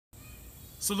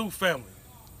Salute family,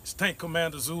 it's Tank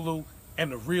Commander Zulu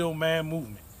and the Real Man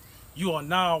Movement. You are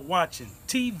now watching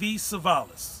TV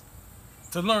Savalas.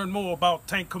 To learn more about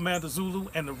Tank Commander Zulu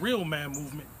and the Real Man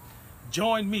Movement,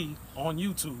 join me on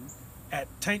YouTube at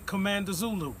Tank Commander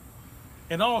Zulu.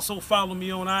 And also follow me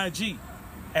on IG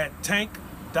at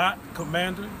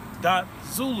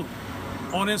tank.commander.zulu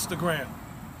on Instagram.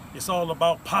 It's all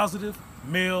about positive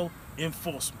male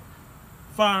enforcement.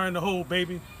 Fire in the hole,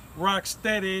 baby. Rock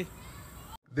steady.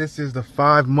 This is the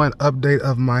 5-month update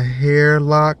of my hair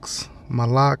locks, my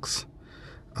locks.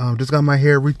 Just got my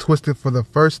hair retwisted for the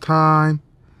first time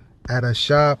at a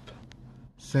shop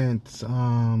since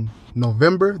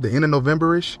November, the end of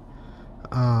November-ish.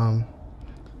 And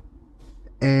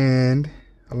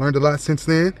I learned a lot since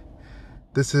then.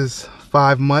 This is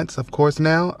 5 months, of course,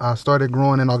 now. I started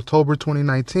growing in October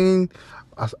 2019.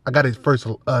 I got it first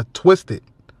twisted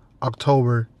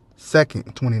October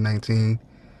 2nd, 2019.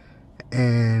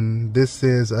 And this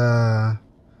is,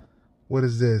 what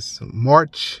is this?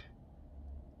 March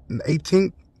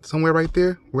 18th, somewhere right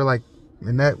there. We're like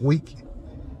in that week.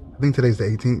 I think today's the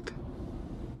 18th.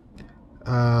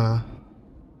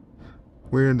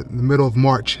 We're in the middle of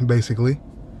March, basically.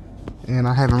 And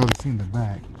I haven't really seen the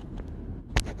back.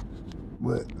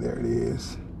 But there it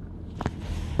is.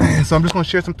 So I'm just going to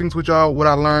share some things with y'all, what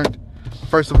I learned.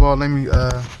 First of all, let me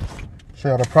show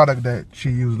y'all the product that she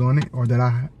used on it, or that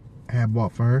I had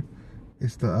bought for her.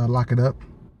 It's the Lock It Up.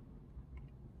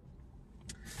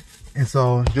 And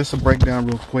so just a breakdown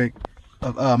real quick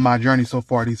of my journey so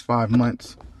far these 5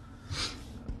 months.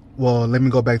 Well, let me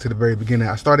go back to the very beginning.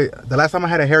 The last time I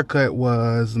had a haircut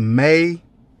was May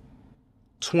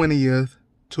 20th,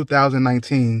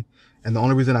 2019. And the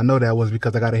only reason I know that was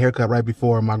because I got a haircut right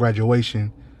before my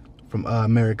graduation from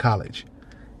Merritt College.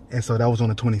 And so that was on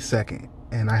the 22nd.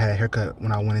 And I had a haircut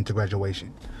when I went into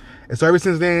graduation. And so ever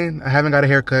since then, I haven't got a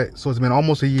haircut. So it's been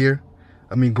almost a year.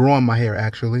 I mean, growing my hair,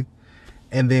 actually.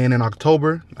 And then in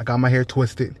October, I got my hair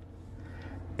twisted.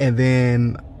 And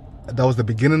then that was the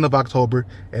beginning of October.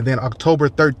 And then October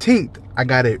 13th, I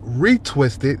got it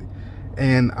retwisted.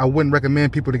 And I wouldn't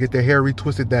recommend people to get their hair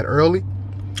retwisted that early.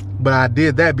 But I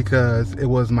did that because it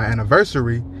was my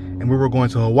anniversary and we were going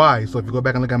to Hawaii. So if you go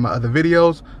back and look at my other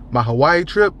videos, my Hawaii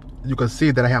trip, you can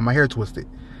see that I had my hair twisted.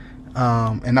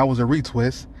 And that was a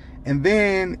retwist. And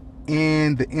then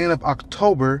in the end of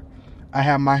October, I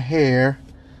had my hair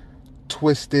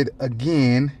twisted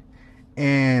again.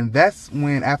 And that's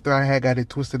when, after I had got it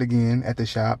twisted again at the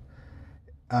shop,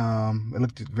 it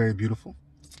looked very beautiful.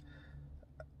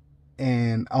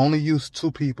 And I only used 2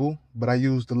 people, but I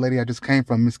used the lady I just came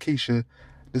from, Miss Keisha.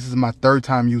 This is my 3rd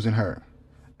time using her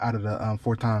out of the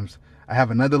 4 times. I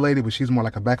have another lady, but she's more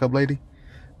like a backup lady.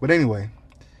 But anyway,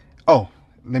 oh,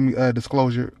 let me let me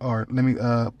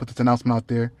put this announcement out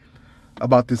there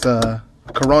about this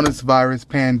coronavirus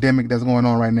pandemic that's going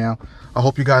on right now. I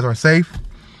hope you guys are safe.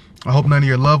 I hope none of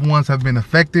your loved ones have been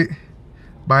affected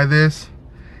by this.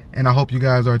 And I hope you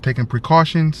guys are taking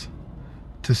precautions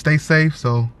to stay safe.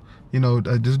 So, you know,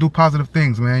 just do positive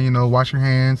things, man. You know, wash your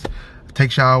hands, take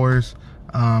showers,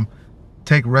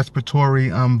 take respiratory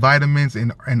vitamins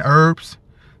and herbs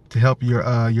to help your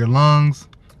lungs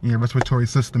and your respiratory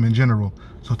system in general.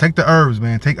 So take the herbs,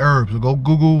 man. Take herbs. Go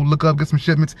Google, look up, get some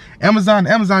shipments. The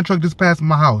Amazon truck just passed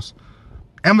my house.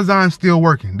 Amazon's still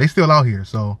working. They still out here.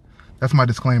 So that's my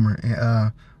disclaimer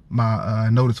and my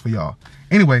notice for y'all.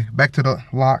 Anyway, back to the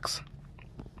locks.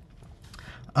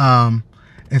 And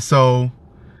so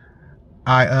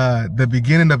the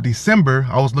beginning of December,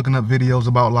 I was looking up videos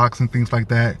about locks and things like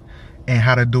that and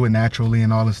how to do it naturally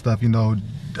and all this stuff, you know,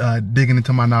 digging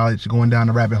into my knowledge, going down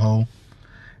the rabbit hole,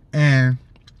 and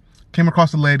came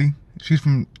across a lady.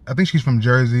 I think she's from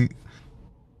Jersey.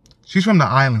 She's from the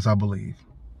islands, I believe,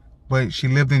 but she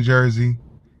lived in Jersey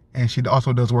and she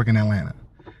also does work in Atlanta.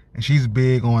 And she's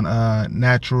big on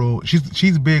natural,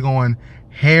 she's big on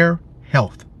hair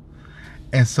health.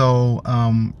 And so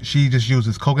she just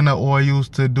uses coconut oils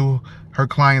to do her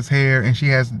clients' hair, and she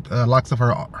has locks of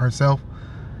herself.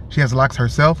 She has locks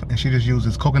herself, and she just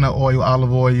uses coconut oil,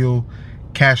 olive oil,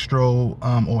 castor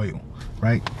oil,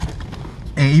 right?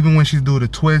 And even when she's doing the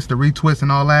twist, the retwist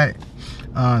and all that,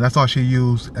 that's all she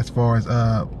uses as far as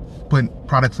putting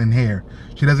products in hair.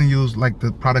 She doesn't use like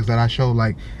the products that I show,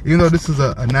 like, even though this is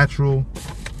a natural,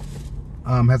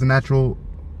 has a natural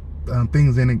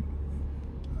things in it,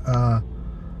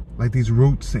 like these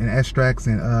roots and extracts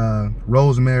and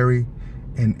rosemary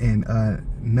and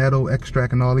nettle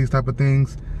extract and all these type of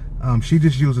things. She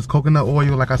just uses coconut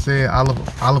oil, like I said,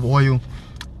 olive oil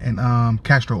and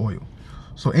castor oil.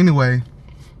 So anyway,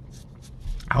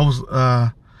 I was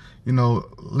you know,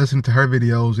 listening to her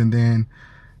videos, and then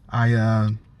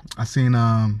I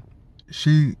seen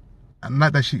she,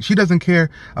 not that she doesn't care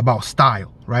about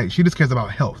style, right? She just cares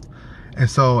about health. And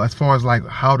so as far as like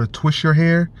how to twist your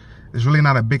hair, it's really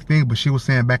not a big thing. But she was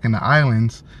saying back in the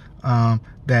islands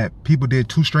that people did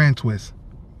 2-strand twists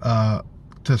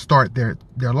to start their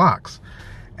locks.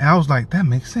 And I was like, that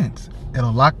makes sense.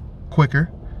 It'll lock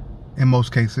quicker in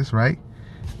most cases, right?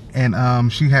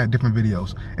 And she had different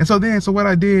videos. And so what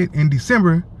I did in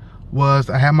December was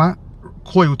I had my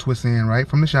coil twist in, right,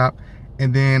 from the shop,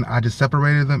 and then I just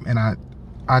separated them and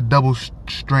I double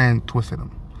strand twisted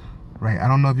them, right? I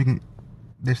don't know if you can,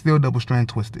 they're still double strand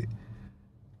twisted,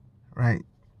 right?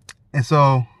 And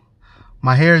so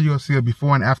my hair, you'll see a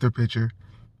before and after picture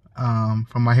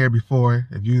from my hair before.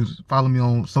 If you follow me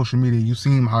on social media, you've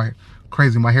seen how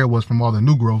crazy my hair was from all the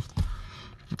new growth.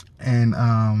 And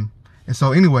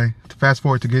so anyway, to fast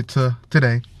forward to get to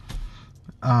today,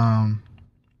 I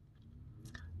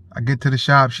get to the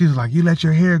shop. She's like, you let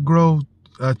your hair grow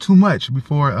too much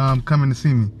before coming to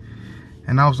see me.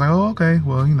 And I was like, oh, okay,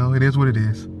 well, you know, it is what it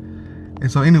is. And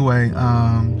so anyway,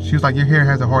 she was like, your hair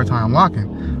has a hard time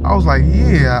locking. I was like,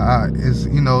 yeah, it's,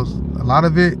 you know, a lot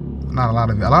of it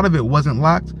wasn't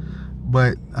locked,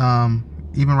 but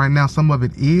even right now, some of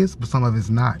it is, but some of it's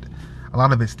not. A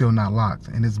lot of it's still not locked,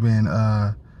 and it's been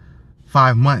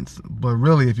 5 months. But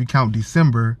really, if you count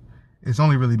December, it's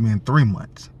only really been 3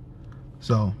 months.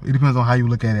 So it depends on how you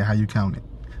look at it, how you count it.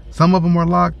 Some of them are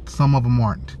locked, some of them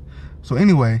aren't. So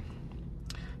anyway,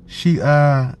 she,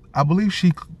 I believe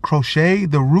she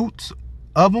crocheted the roots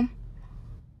of them.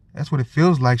 That's what it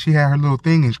feels like. She had her little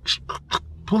thing and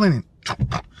pulling it,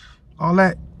 all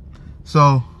that.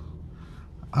 So,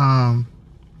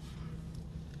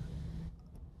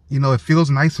 you know, it feels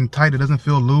nice and tight. It doesn't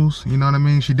feel loose. You know what I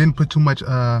mean? She didn't put too much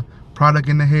product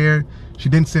in the hair. She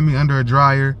didn't send me under a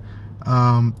dryer.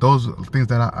 Those are things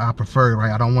that I prefer,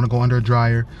 right? I don't want to go under a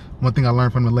dryer. One thing I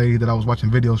learned from the lady that I was watching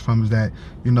videos from is that,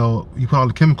 you know, you put all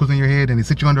the chemicals in your head and they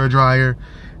sit you under a dryer,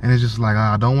 and it's just like,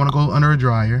 I don't want to go under a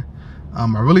dryer. I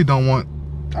really didn't want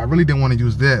to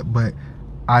use that, but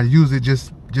I use it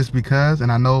just because,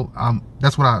 and I know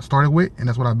that's what I started with, and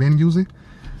that's what I've been using.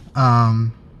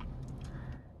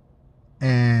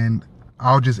 And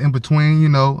I'll just, in between, you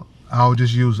know, I'll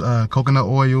just use coconut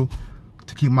oil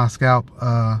to keep my scalp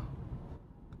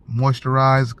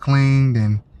moisturized, cleaned,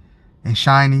 and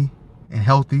shiny and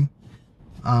healthy,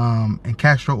 and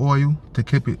castor oil to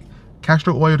keep it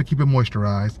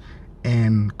moisturized,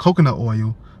 and coconut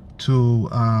oil to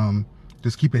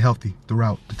just keep it healthy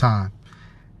throughout the time.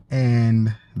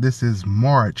 And this is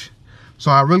March,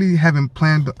 so I really haven't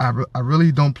planned. I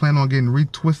really don't plan on getting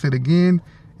retwisted again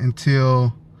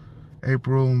until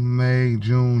April, May,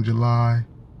 June, July,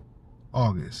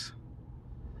 August.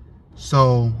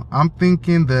 So I'm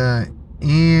thinking the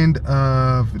end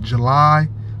of July,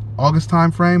 August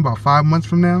time frame, about 5 months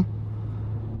from now.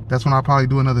 That's when I'll probably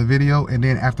do another video. And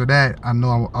then after that, I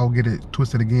know I'll get it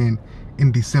twisted again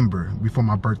in December before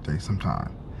my birthday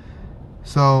sometime.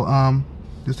 So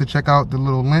just to check out the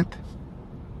little length.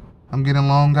 I'm getting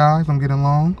long, guys. I'm getting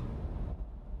long.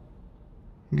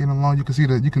 You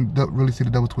can really see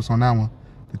the double twist on that one,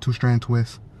 the 2-strand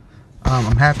twist.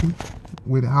 I'm happy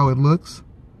with how it looks.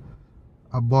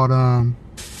 I bought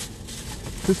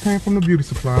this came from the beauty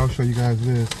supply. I'll show you guys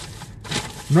this.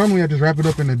 Normally I just wrap it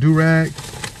up in a do-rag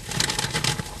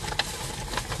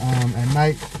at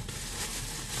night,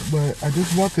 but I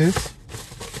just bought this,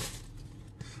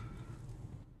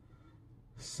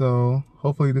 so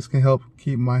hopefully this can help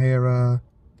keep my hair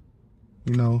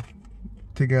you know,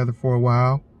 together for a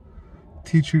while.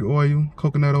 Tea tree oil,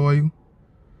 coconut oil,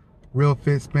 real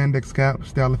fit spandex scalp,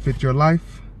 style to fit your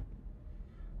life.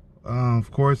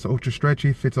 Of course, ultra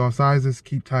stretchy, fits all sizes,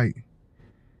 keep tight.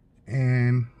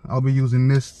 And I'll be using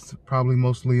this probably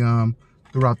mostly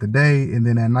throughout the day, and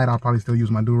then at night I'll probably still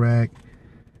use my do-rag.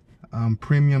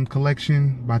 Premium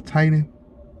collection by Titan.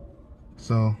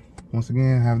 So once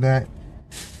again, I have that.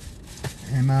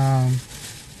 And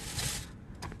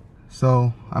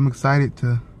so I'm excited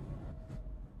to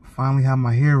finally have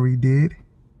my hair redid.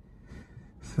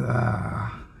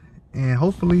 And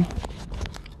hopefully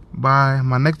by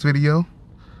my next video,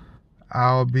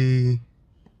 I'll be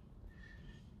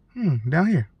down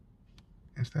here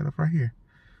instead of right here.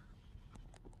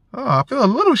 Oh, I feel a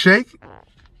little shake.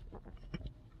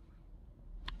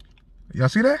 Y'all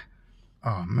see that?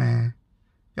 Oh man,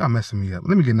 y'all messing me up.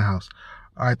 Let me get in the house.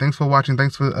 All right, thanks for watching.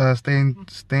 Thanks for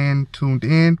staying tuned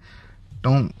in.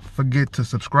 Don't forget to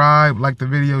subscribe, like the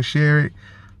video, share it.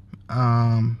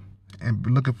 And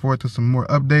looking forward to some more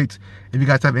updates. If you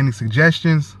guys have any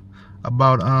suggestions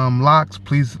about locks,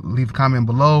 please leave a comment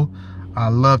below. I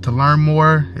love to learn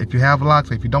more. If you have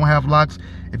locks, if you don't have locks,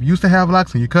 if you used to have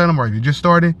locks and you cut them, or if you just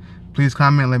started, please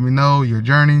comment, let me know your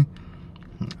journey.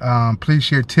 Please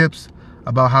share tips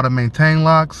about how to maintain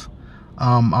locks.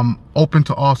 I'm open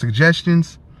to all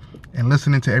suggestions and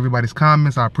listening to everybody's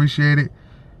comments. I appreciate it.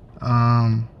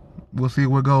 We'll see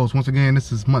where it goes. Once again,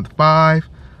 this is month 5,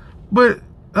 but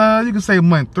you can say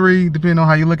month 3, depending on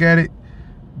how you look at it.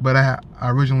 But I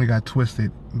originally got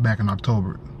twisted back in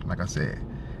October. Like I said,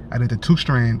 I did the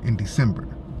 2-strand in December,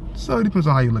 so it depends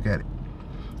on how you look at it.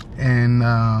 And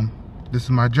this is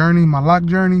my journey, my lock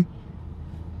journey.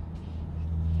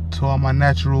 To all my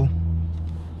natural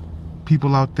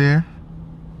people out there,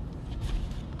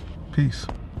 peace.